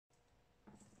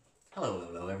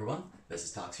Hello everyone, this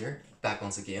is Tox here, back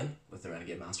once again with the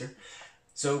Renegade Master.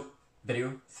 So,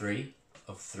 video 3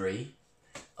 of 3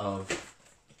 of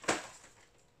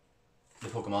the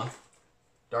Pokemon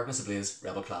Darkness Ablaze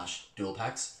Rebel Clash dual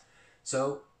packs.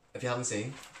 So, if you haven't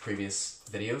seen previous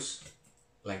videos,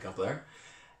 link up there.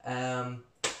 I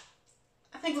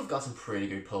think we've got some pretty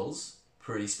good pulls,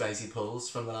 pretty spicy pulls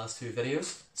from the last two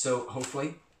videos. So,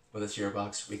 hopefully, with this year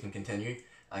box, we can continue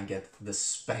and get the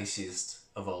spiciest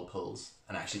of all pulls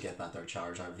and actually get that there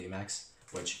Charizard VMAX,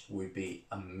 which would be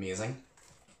amazing.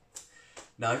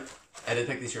 Now, I did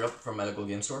pick these here up from my local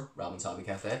game store, Robin's Hobby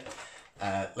Cafe.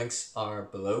 Links are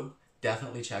below.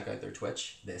 Definitely check out their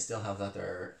Twitch. They still have that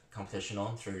their competition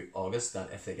on through August, that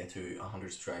if they get to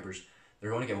 100 subscribers,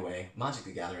 they're going to give away Magic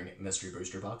the Gathering Mystery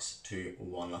Booster Box to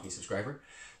one lucky subscriber.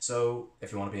 So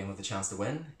if you want to be in with a chance to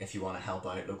win, if you want to help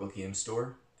out local game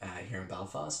store here in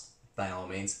Belfast, by all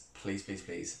means, please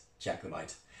check them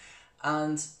out.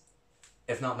 And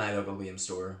if not my local game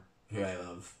store, who I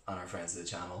love, and our friends of the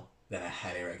channel, then I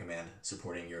highly recommend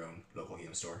supporting your own local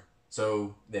game store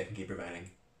so they can keep providing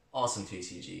awesome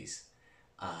TCGs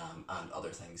and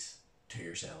other things to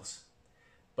yourselves.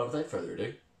 But without further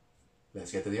ado,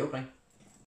 let's get to the opening.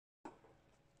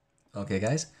 Okay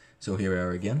guys, so here we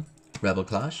are again, Rebel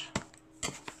Clash,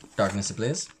 Darkness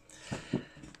Ablaze,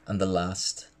 and the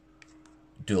last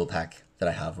dual pack that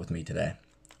I have with me today.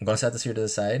 I'm going to set this here to the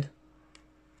side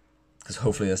because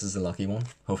hopefully this is the lucky one.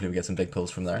 Hopefully we get some big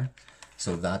pulls from there.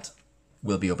 So that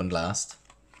will be opened last.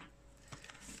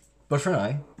 But for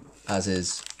now, as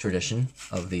is tradition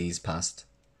of these past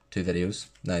two videos,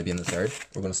 now being the third,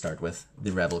 we're going to start with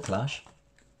the Rebel Clash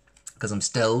because I'm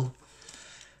still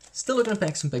looking to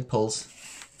make some big pulls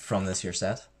from this here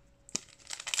set.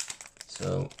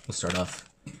 So we'll start off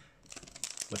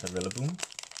with a Rillaboom.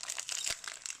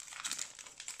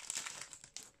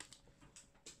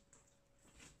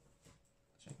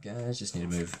 Guys, just need to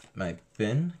move my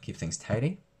bin, keep things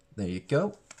tidy. There you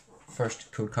go.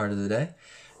 First code card of the day.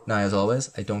 Now, as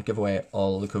always, I don't give away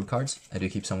all the code cards. I do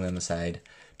keep some of them aside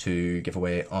to give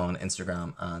away on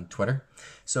Instagram and Twitter.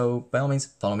 So, by all means,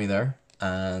 follow me there,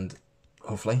 and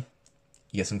hopefully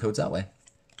you get some codes that way.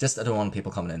 Just, I don't want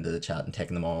people coming into the chat and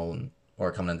taking them all,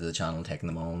 or coming into the channel and taking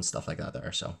them all and stuff like that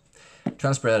there. So, try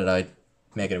and spread it out,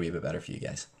 make it a wee bit better for you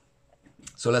guys.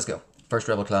 So, let's go. First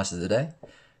Rebel Clash of the day.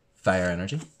 Fire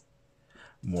Energy,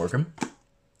 Morgrem,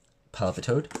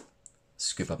 Palpitoad,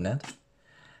 Scoop Up Net,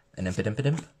 an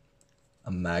Impidimp,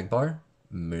 a Magbar,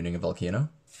 Mooning a Volcano,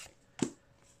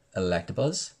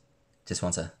 Electabuzz, just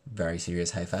wants a very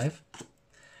serious high five,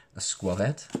 a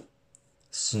Squavette,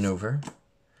 Snover,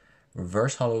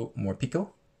 Reverse Hollow Morpeko,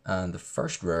 and the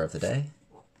first rare of the day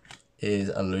is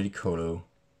a Ludicolo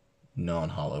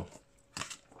non-hollow.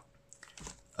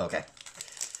 Okay.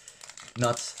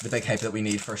 Not the big hype that we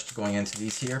need first going into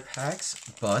these here packs,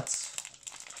 but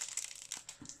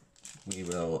we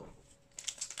will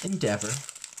endeavor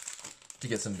to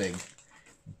get some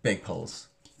big pulls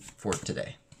for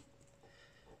today.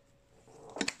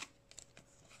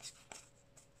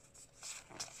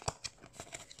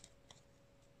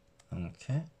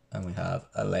 Okay, and we have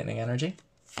a Lightning Energy,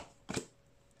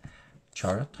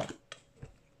 Charbug,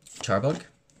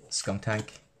 Skuntank,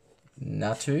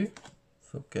 Natu,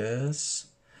 Focus,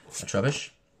 a Trubbish,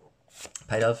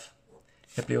 Pidove,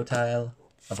 Hippolytile,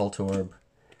 a Voltorb,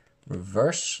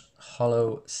 Reverse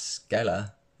Hollow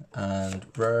Skyla, and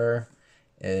rare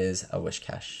is a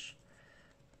Wishcash,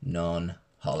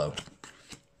 non-hollow.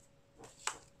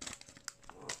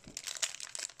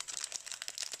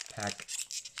 Pack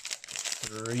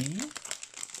 3.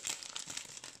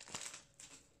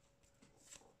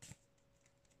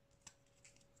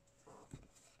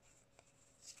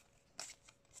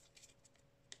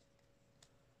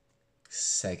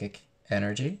 Psychic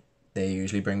Energy. They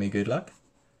usually bring me good luck.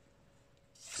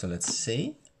 So let's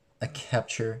see. A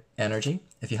Capture Energy.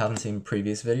 If you haven't seen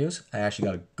previous videos, I actually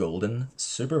got a golden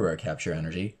super rare Capture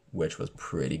Energy, which was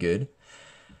pretty good.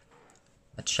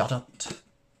 A Chatot.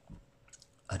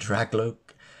 A Dragloak,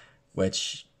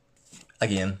 which,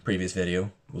 again, previous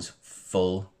video was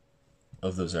full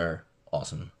of those are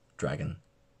awesome dragon.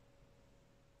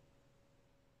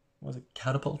 Was it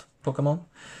Catapult Pokemon?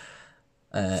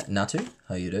 Natu,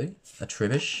 how you do? A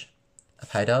Trubbish, a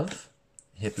Pidove,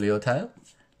 Hippolytile,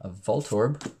 a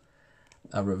Voltorb,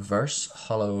 a Reverse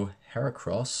Hollow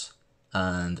Heracross,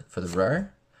 and for the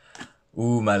rare,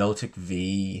 ooh, Milotic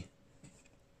V.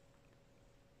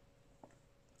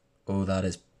 Oh, that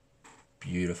is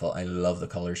beautiful. I love the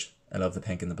colors. I love the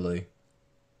pink and the blue.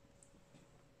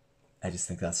 I just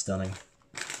think that's stunning.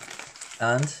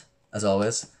 And, as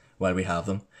always, while we have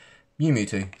them,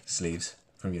 Mewtwo sleeves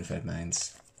from Unified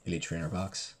Minds Elite Trainer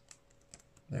box.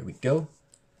 There we go.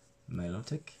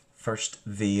 Milotic. First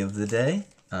V of the day,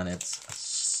 and it's a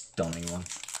stunning one.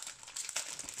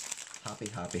 Happy,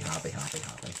 happy, happy, happy,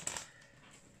 happy.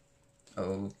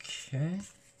 Okay.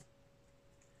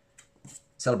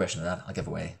 Celebration of that, I'll give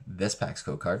away this pack's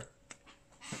code card.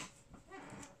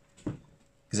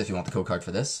 Because if you want the code card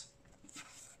for this,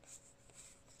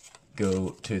 go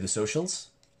to the socials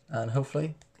and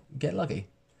hopefully get lucky.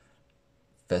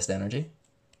 Best Energy,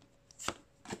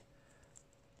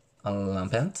 a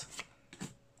Lampent,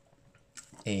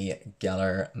 a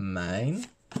Galar Mine,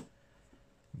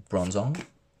 Bronzong,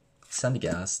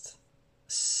 Sandygast,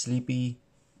 Sleepy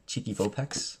Cheeky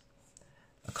Vulpix,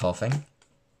 a Coughing,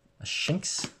 a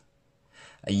Shinx,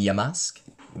 a Yamask,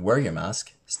 wear your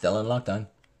mask, still in lockdown,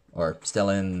 or still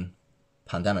in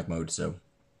pandemic mode, so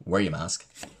wear your mask,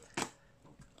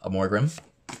 a Morgrim,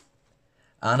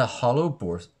 and a Hollow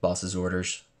Boss's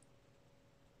Orders.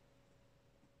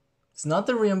 It's not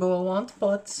the rainbow I want,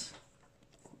 but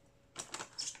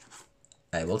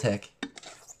I will take.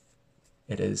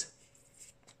 It is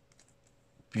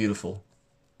beautiful,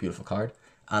 beautiful card,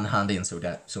 and handy in so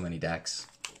many decks.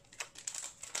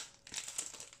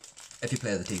 If you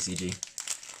play the TCG,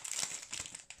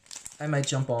 I might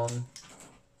jump on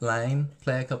line,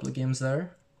 play a couple of games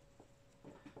there,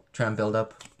 try and build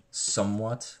up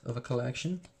somewhat of a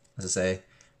collection. As I say,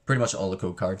 pretty much all the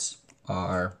code cards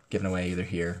are given away either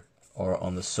here or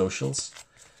on the socials,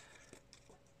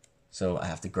 so I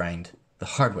have to grind the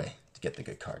hard way to get the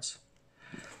good cards.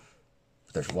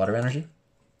 There's Water Energy,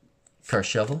 Curse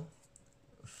Shovel,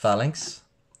 Phalanx,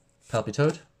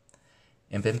 Palpitoad,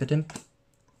 Impimpitimp,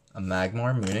 a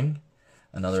Magmar Mooning,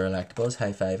 another Electabuzz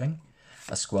High-Fiving,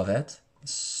 a Squavette, a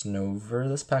Snover,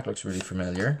 this pack looks really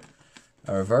familiar,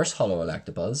 a Reverse Hollow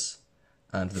Electabuzz,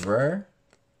 and the rare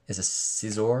is a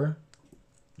Scizor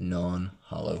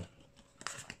non-hollow.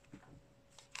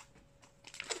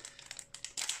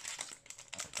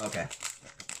 Okay.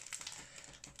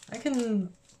 I can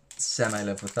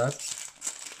semi-live with that.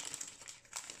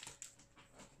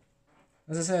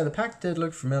 As I say, the pack did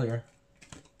look familiar.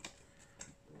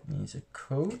 Needs a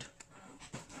code.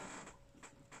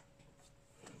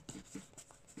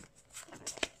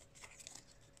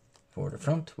 For the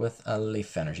front with a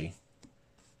Leaf Energy.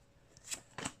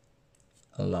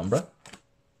 Alhambra,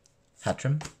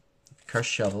 Hatrim, Curse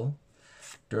Shovel,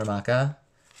 Duramaka,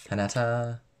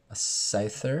 Panetta, a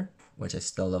Scyther, which I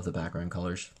still love the background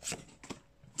colours,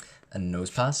 a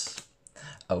Nosepass,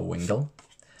 a Wingull,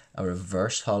 a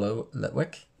Reverse Hollow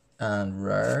Litwick, and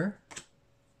rare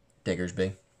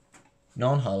Diggersby.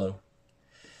 Non-hollow.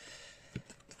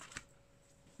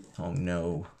 Oh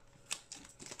no.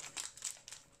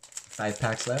 5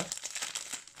 packs left.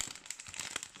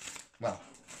 Well,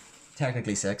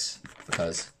 technically 6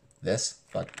 because this,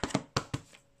 but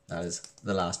that is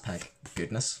the last pack.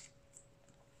 Goodness.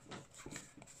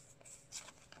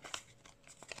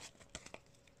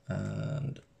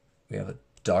 And we have a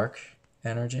Dark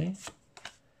Energy,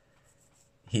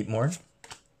 Heatmore,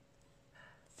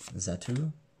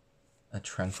 Zatu, a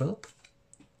Tranquil,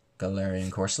 Galarian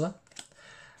Corsola,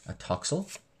 a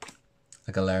Toxel,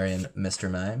 a Galarian Mr.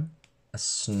 Mime, a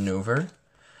Snover,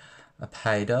 a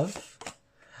Pidove,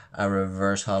 a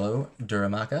Reverse Hollow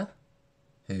Duramaka,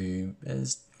 who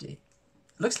is,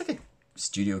 looks like a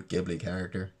Studio Ghibli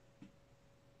character.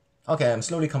 Okay, I'm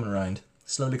slowly coming around,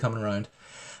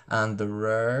 and the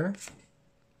rare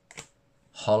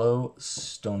Hollow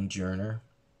Stonjourner.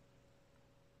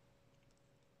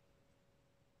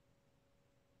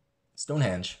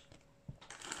 Stonehenge.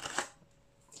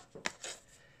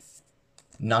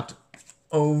 Not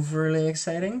overly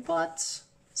exciting, but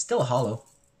still a hollow.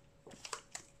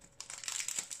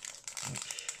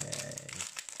 Okay.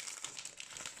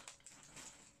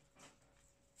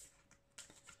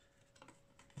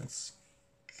 Let's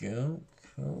go.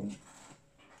 Cool.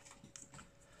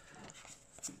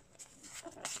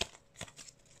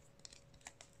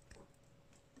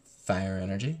 Fire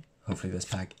Energy. Hopefully this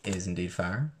pack is indeed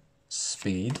fire.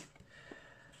 Speed.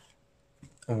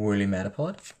 A Whirly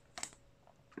Metapod.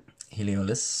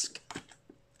 Heliolisk.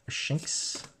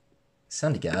 Shinx.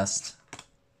 Sandygast.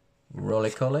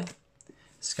 Rolycoly.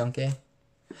 Skunky.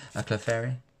 A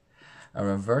Clefairy. A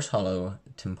Reverse Hollow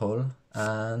Timpole.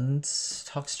 And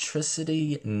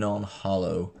Toxtricity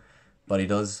non-hollow. But he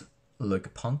does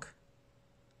look punk.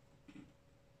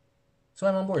 So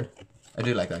I'm on board. I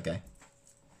do like that guy.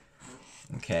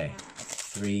 Okay,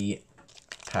 3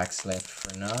 packs left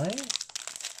for now.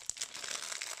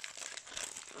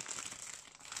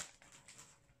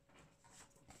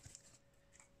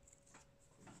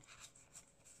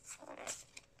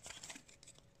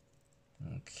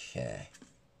 Okay.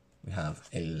 We have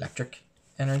Electric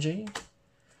Energy,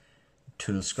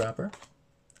 Tool Scrapper,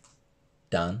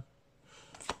 Dan,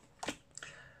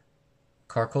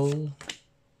 Carkol,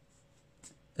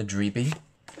 Adreepy,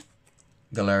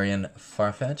 Galarian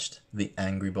Farfetch'd, the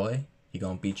Angry Boy, he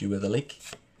gonna beat you with a leak,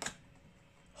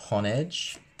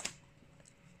 Honedge,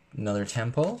 another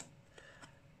Tempo,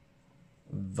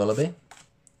 Vullaby,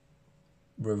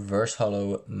 Reverse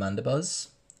Hollow Mandibuzz,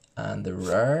 and the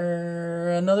rare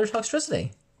another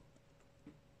Toxtricity.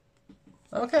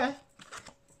 Okay.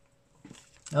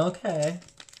 Okay.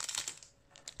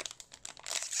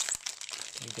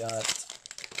 We got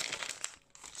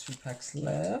 2 packs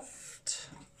left.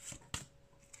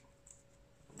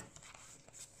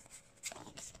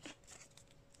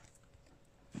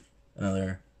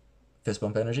 Another Fist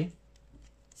Bump Energy.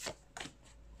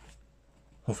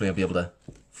 Hopefully I'll be able to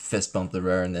fist bump the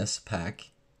rare in this pack.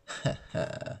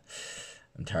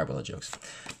 I'm terrible at jokes.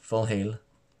 Full Heal,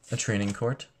 a Training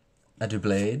Court, a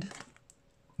Doublade,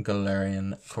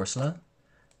 Galarian Corsola,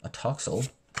 a Toxel,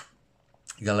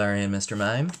 Galarian Mr.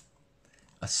 Mime,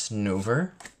 a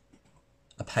Snover,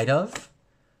 a Pidove,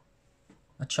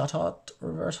 a Chatot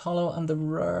Reverse Hollow, and the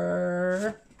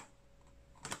rare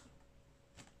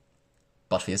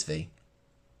Buttface V.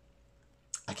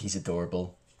 Like, he's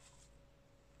adorable.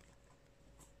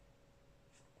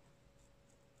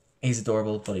 He's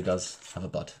adorable, but he does have a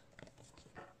butt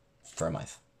for a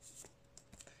mouth.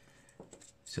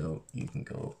 So you can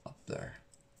go up there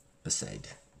beside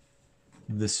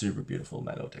the super beautiful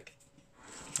Milotic.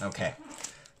 Okay,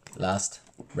 last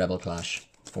Rebel Clash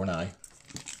for now,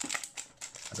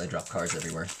 as I drop cards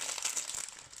everywhere.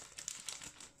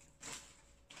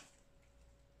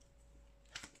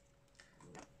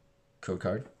 Code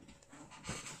card.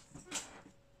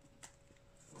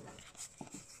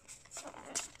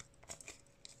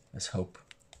 Let's hope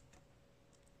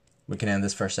we can end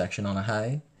this first section on a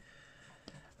high.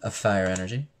 A Fire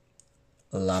Energy,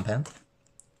 a Lampent,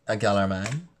 a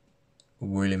Galarman,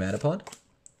 Woolly Metapod,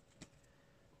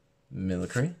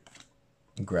 Milcery,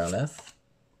 Growlithe,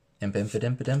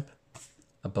 Impidimp,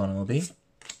 a Bunnelby,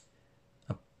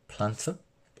 a Plantup,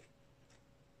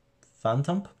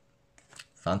 Phantump,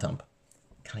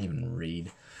 can't even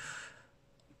read,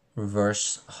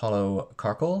 Reverse Hollow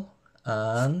Carkol,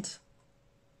 and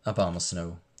a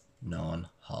Abomasnow,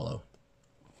 non-hollow.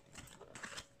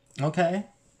 Okay.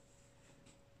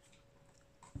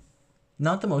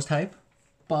 Not the most hype,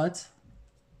 but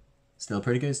still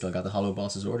pretty good. Still got the Hollow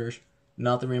Boss's orders.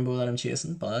 Not the rainbow that I'm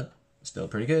chasing, but still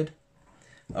pretty good.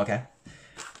 Okay.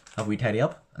 Have we tidy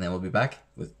up, and then we'll be back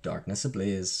with Darkness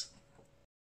Ablaze.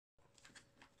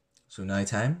 So now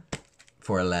time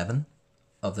for 11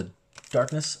 of the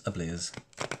Darkness Ablaze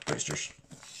boosters.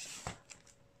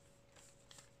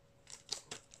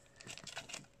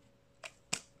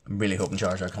 I'm really hoping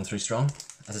Charizard comes through strong.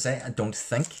 As I say, I don't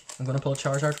think I'm going to pull a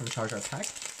Charizard from a Charizard pack.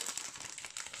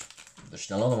 There's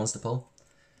still other ones to pull.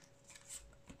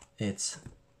 It's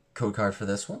code card for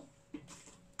this one.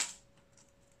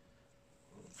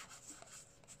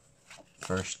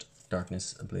 First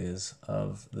Darkness Ablaze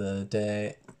of the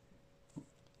day.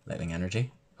 Lightning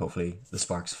Energy. Hopefully the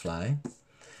sparks fly.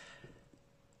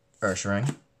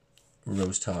 Ursaring.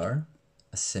 Rose Tower.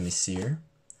 A Simisear.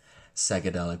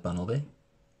 Psychedelic Bunnelby,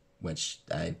 which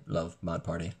I love. Mod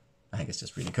Party. I think it's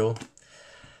just really cool.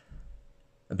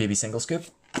 A BB Single Scoop.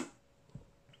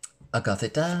 A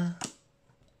Gothita.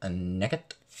 A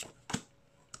Neckit.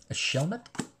 A Shelmet.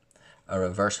 A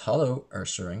Reverse Hollow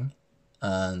Ursaring.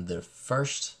 And the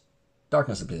first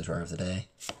Darkness Ablaze rare of the day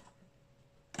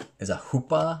is a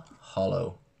Hoopa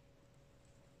Hollow.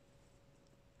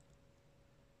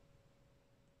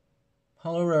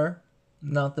 Hollow rare.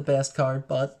 Not the best card,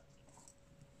 but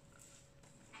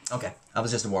okay, that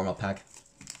was just a warm-up pack.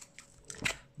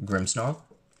 Grimmsnarl.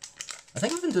 I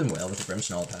think we've been doing well with the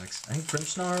Grimmsnarl packs. I think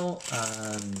Grimmsnarl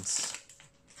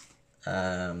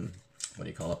and what do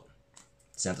you call it?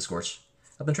 Scentiscorch.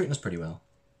 I've been treating us pretty well.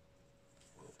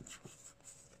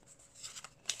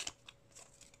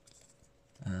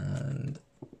 And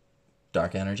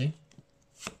Dark Energy.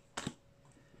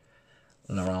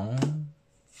 Laron.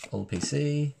 Old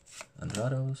PC.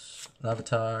 Andrados.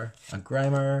 Lavatar. A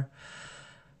Grimer.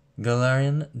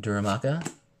 Galarian Duramaka,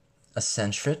 a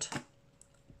Sentret,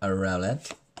 a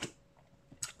Rowlet,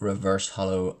 Reverse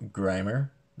Hollow Grimer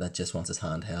that just wants his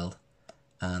hand held,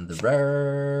 and the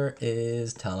rare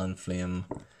is Talonflame,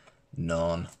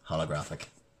 non-holographic.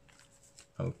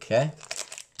 Okay,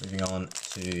 moving on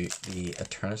to the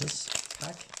Eternatus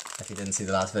pack. If you didn't see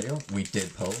the last video, we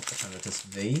did pull Eternatus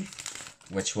V,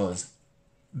 which was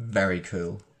very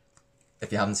cool.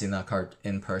 If you haven't seen that card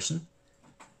in person,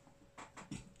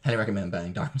 highly recommend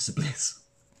buying Darkness Ablaze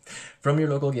from your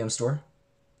local game store.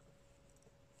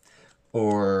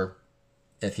 Or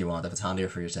if you want, if it's handier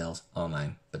for yourselves,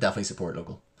 online. But definitely support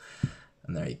local.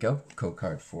 And there you go, code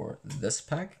card for this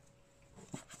pack.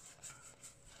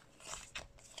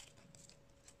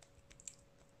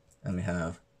 And we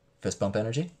have Fist Bump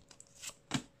Energy,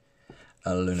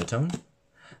 a Lunatone,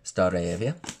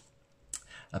 Staravia,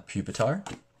 a Pupitar,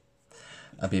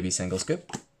 a Baby Single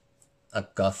Scoop, a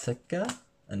Gothica,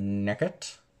 a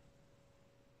Neckert,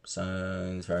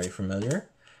 sounds very familiar,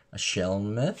 a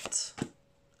Shelmet,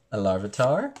 a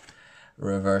Larvitar,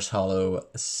 Reverse Hollow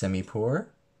Semi-Pore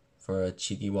for a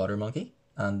cheeky water monkey,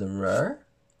 and the rare,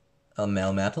 a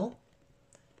Melmetal.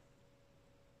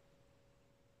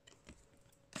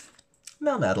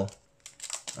 Melmetal.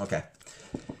 Okay.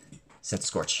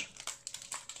 Scorch.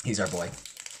 He's our boy.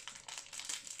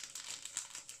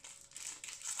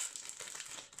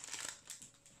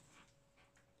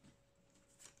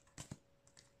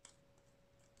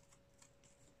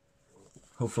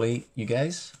 Hopefully you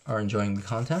guys are enjoying the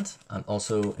content and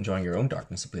also enjoying your own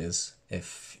Darkness Ablaze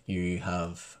if you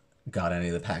have got any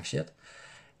of the packs yet.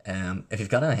 If you've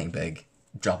got anything big,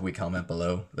 drop a wee comment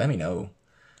below. Let me know.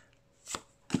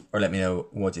 Or let me know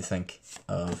what you think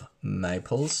of my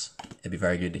pulls. It'd be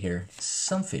very good to hear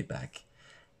some feedback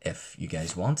if you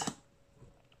guys want.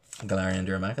 Galarian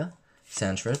Duramaca,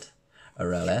 Sentret, a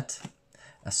Rowlet,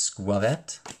 a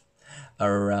Squavette, a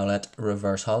Rowlet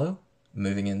Reverse Hollow,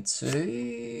 moving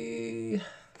into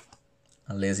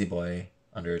a Lazy Boy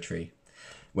under a tree,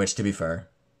 which, to be fair,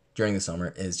 during the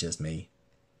summer is just me.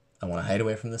 I want to hide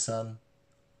away from the sun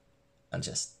and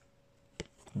just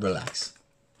relax.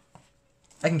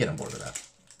 I can get on board with that.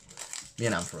 Me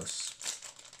and Ampharos,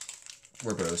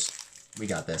 we're bros. We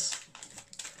got this.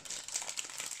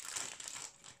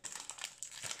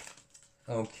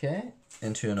 Okay,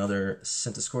 into another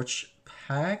Scorch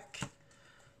pack.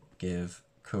 Give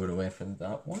code away for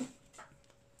that one.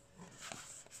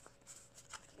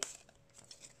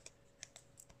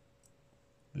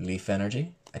 Leaf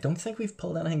Energy. I don't think we've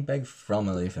pulled anything big from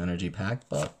a Leaf Energy pack,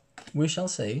 but we shall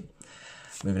see.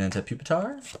 Moving into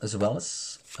Pupitar, as well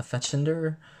as a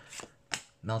Fetchinder,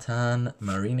 Meltan,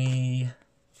 Marini,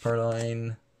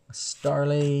 Purloin,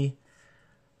 Starly,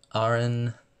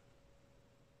 Aran,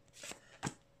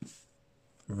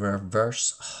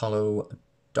 Reverse Hollow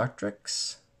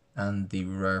Dartrix, and the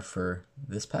rare for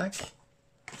this pack.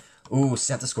 Ooh,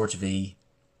 Scorch V.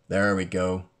 There we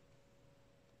go.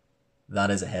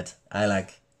 That is a hit. I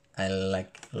like a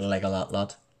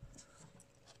lot.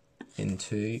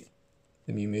 Into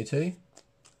the Mewtwo.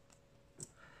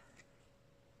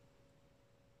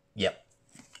 Yep.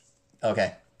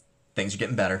 Okay. Things are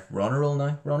getting better. We're on a roll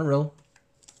now. We're on a roll.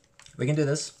 We can do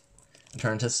this.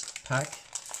 Eternatus pack.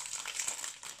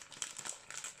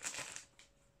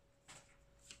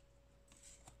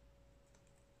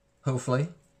 Hopefully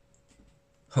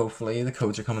the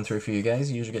codes are coming through for you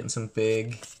guys. You're getting some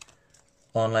big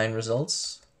online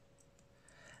results.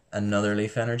 Another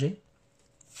Leaf Energy.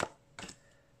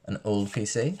 An Old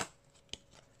PC.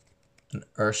 An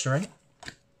Ursaring.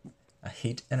 A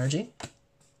Heat Energy.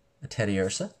 A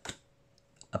Teddiursa.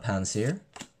 A Pansear.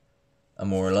 A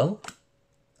Morlul.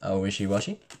 A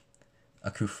Wishy-Washy.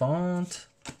 A Cufant.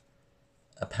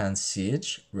 A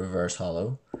Pansage Reverse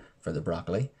Hollow for the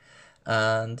Broccoli.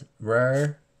 And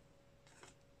rare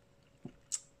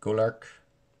Golark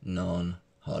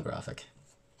non-holographic.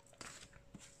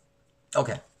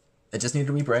 Okay, it just needed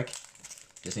a wee break.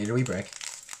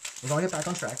 We're gonna get back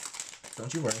on track.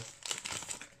 Don't you worry.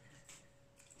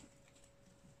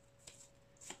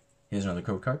 Here's another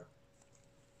code card.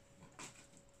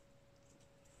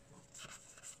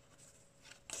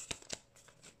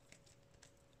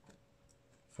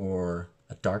 For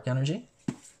a Dark Energy.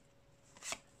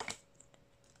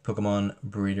 Pokemon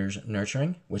Breeders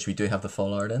Nurturing, which we do have the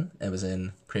full art in. It was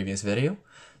in previous video.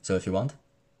 So if you want,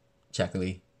 check the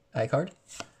wee iCard.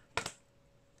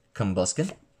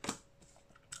 Combuskin.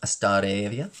 A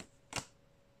Staravia.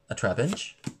 A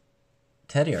Trapinch.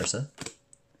 Teddiursa.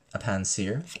 A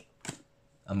Pansear.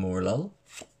 A Morlul.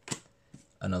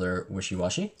 Another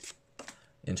Wishy-Washy.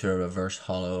 Into a Reverse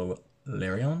Hollow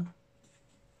Larion.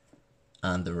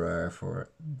 And the rare for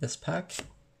this pack.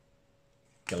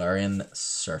 Galarian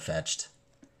Surfetched.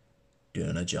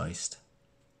 Doing a joist.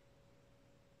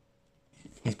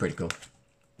 He's pretty cool.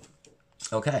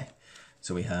 Okay,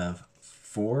 so we have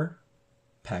 4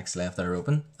 packs left that are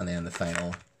open, and then the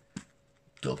final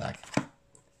dual pack.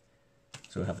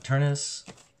 So we have a Eternatus,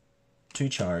 2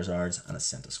 Charizards, and a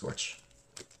Scorch.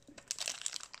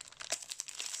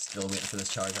 Still waiting for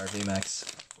this Charizard VMAX.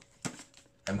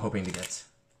 I'm hoping to get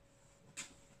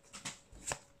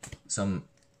some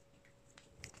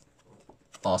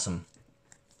awesome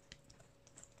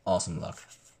luck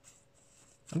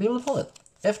and be able to pull it.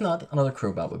 If not, another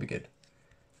Crobat would be good.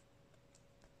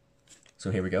 So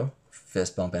here we go.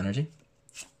 Fist Bump Energy.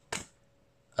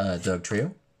 Doug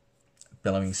Trio.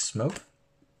 Billowing Smoke.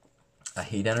 A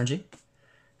Heat Energy.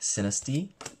 Sinistea.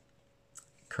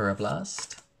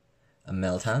 Curablast. A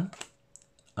Meltan.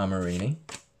 A Marini.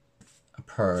 A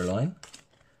Purloin.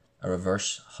 A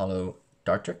Reverse Hollow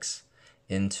Dartrix.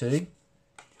 Into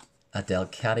a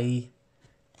Delcatty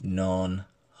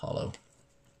non-hollow.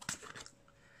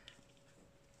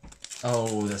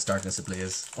 Oh, this Darkness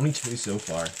Ablaze. Only 2 so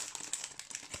far.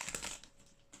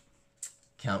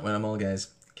 Can't win them all, guys.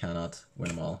 Cannot win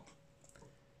them all.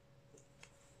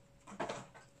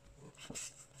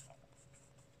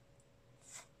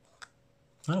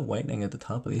 A lot of whitening at the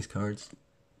top of these cards.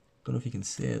 Don't know if you can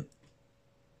see it.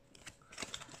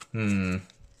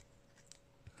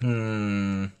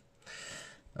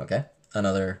 Okay,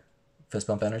 another Fist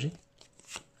Bump Energy.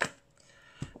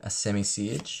 A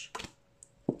Semi-Siege.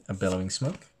 A Billowing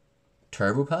Smoke.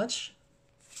 Turbo Patch.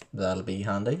 That'll be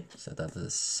handy. Set that to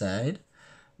the side.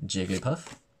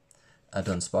 Jigglypuff. A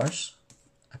Dunsparce.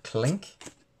 A Clink.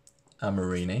 A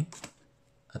Marini.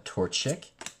 A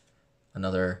Torchic.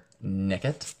 Another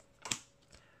Nickit.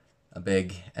 A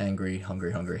big, angry,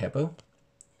 hungry hippo.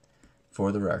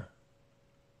 For the rare.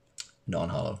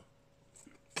 Non-hollow.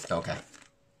 Okay.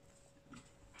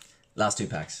 Last 2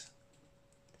 packs.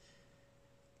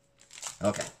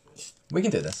 Okay. We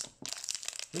can do this.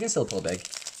 We can still pull big.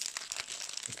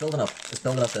 It's building up. It's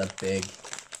building up that big,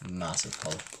 massive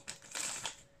pull.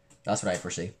 That's what I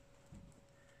foresee.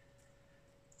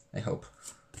 I hope.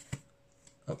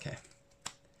 Okay.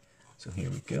 So here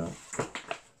we go.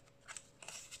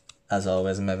 As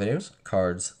always in my videos,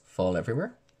 cards fall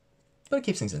everywhere, but it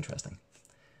keeps things interesting.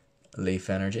 Leaf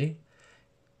Energy.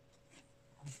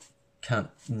 Can't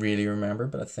really remember,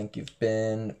 but I think you've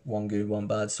been 1 good, 1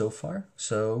 bad so far.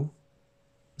 So,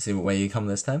 see what way you come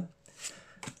this time.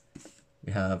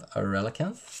 We have a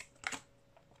Relicanth,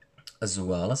 a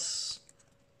Zoalis.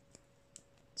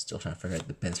 Still trying to figure out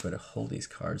the best way to hold these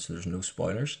cards so there's no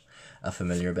spoilers. A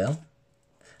Familiar Bell,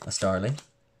 a Starly,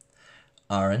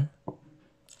 Aaron.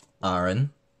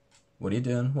 What are you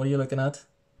doing? What are you looking at?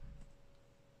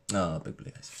 Oh, big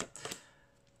blue eyes.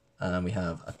 And we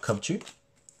have a Cubchoo,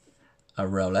 a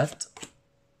Rowlet,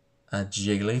 a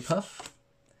Jigglypuff,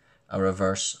 a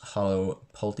Reverse Hollow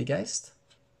Poltergeist,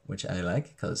 which I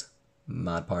like because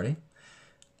Mad Party,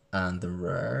 and the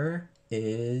rare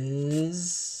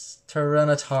is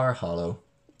Tyranitar Hollow.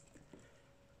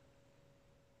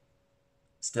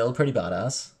 Still pretty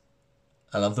badass.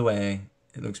 I love the way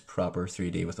it looks proper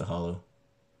 3D with the hollow.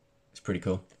 It's pretty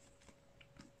cool.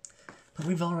 But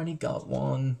we've already got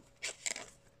one.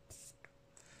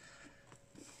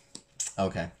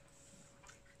 Okay.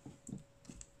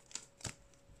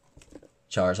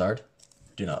 Charizard,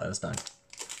 do not let us down.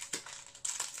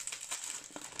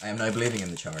 I am now believing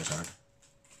in the Charizard.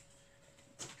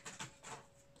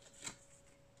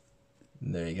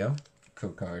 There you go.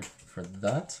 Code card for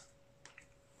that.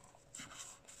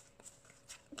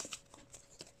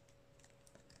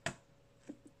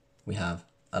 We have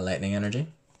a Lightning Energy,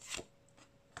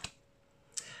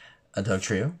 a Doug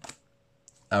Trio,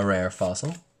 a Rare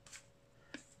Fossil,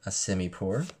 a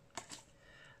Semi-Poor,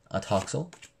 a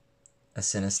Toxel, a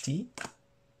Sinistea,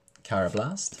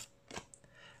 Carablast,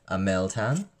 a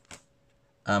Meltan,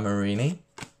 a Marini,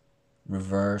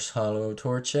 Reverse Hollow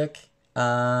Torchic,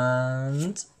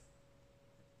 and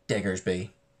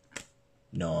Diggersby,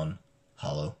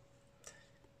 non-hollow.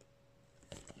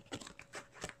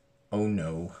 Oh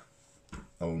no.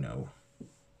 Oh no.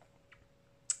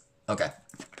 Okay.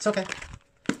 It's okay.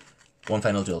 One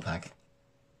final dual pack.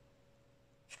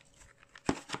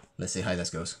 Let's see how this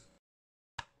goes.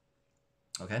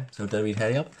 Okay, so did we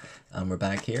tidy up? And we're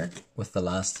back here with the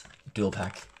last dual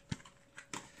pack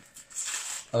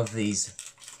of these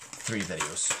 3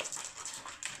 videos.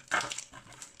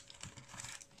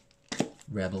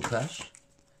 Rebel Clash,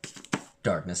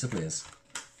 Darkness Ablaze.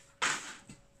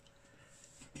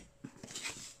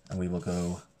 And we will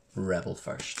go Rebel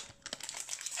first.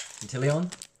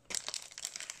 Inteleon,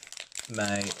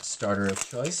 my starter of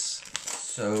choice.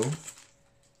 So,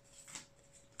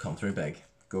 come through big.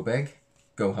 Go big,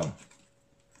 go home.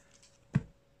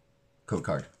 Code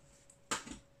card.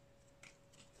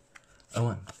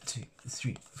 1, 2,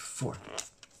 3, 4.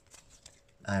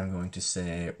 I'm going to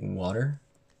say water.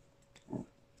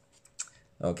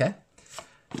 Okay.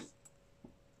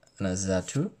 And a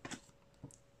Zatu.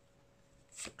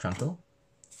 Tranquil,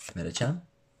 Medicham,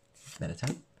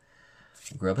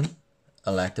 Grubbin,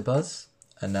 Electabuzz,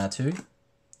 a Natu,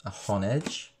 a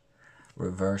Honedge,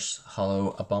 reverse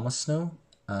holo Abomasnow,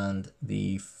 and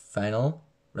the final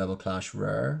Rebel Clash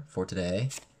rare for today,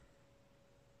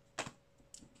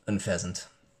 and Pheasant.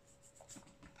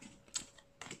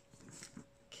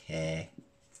 Okay.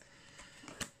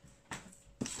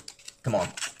 Come on,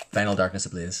 final Darkness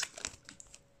Ablaze.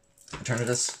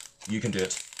 Eternatus, you can do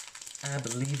it. I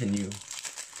believe in you.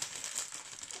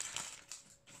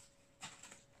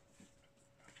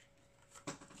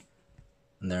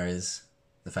 And there is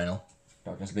the final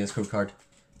Darkness Ablaze code card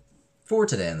for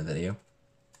today in the video.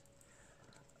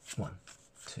 1,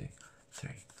 2, 3,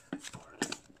 4.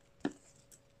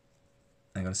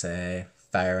 I'm going to say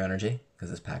Fire Energy, because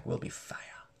this pack will be fire.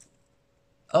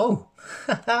 Oh!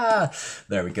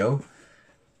 There we go.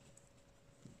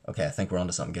 Okay, I think we're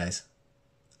onto something, guys.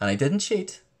 And I didn't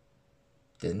cheat.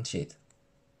 Didn't cheat.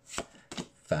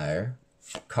 Fire,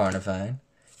 Carnivine,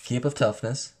 Cape of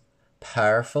Toughness,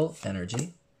 Powerful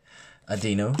Energy, a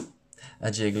Dino, a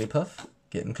Jigglypuff,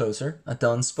 getting closer, a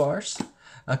Dunsparce,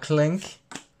 a Clink,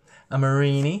 a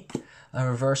Marini, a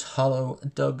reverse holo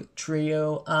Doug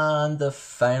Trio, and the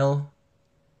final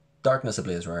Darkness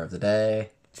Ablaze rare of the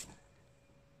day,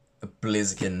 a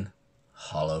Blaziken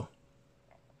holo.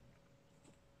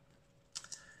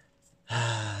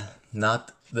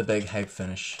 Not the big hype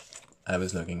finish I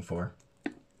was looking for.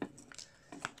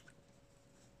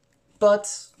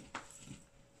 But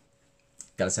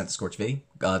got a Sent to Scorch V,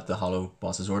 got the holo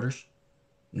boss's orders.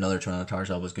 Another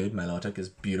Tyranitar was good. Milotic is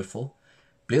beautiful.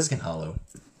 Blaziken holo,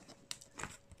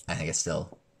 I think it's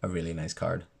still a really nice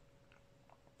card.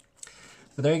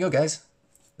 But there you go, guys.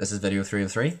 This is video 3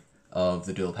 of 3 of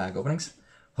the dual pack openings.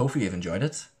 Hopefully you've enjoyed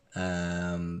it.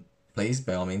 Please,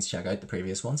 by all means, check out the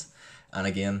previous ones. And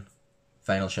again,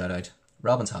 final shout out,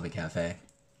 Robin's Hobby Cafe.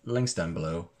 Links down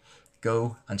below.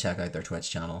 Go and check out their Twitch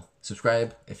channel.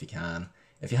 Subscribe if you can.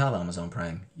 If you have Amazon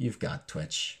Prime, you've got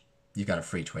Twitch. You've got a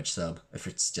free Twitch sub. If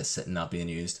it's just sitting not being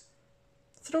used,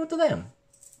 throw it to them.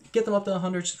 Get them up to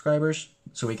 100 subscribers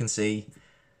so we can see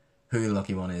who the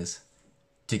lucky one is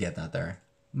to get that there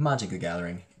Magic the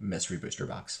Gathering mystery booster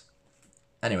box.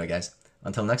 Anyway, guys,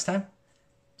 until next time,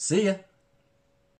 see ya!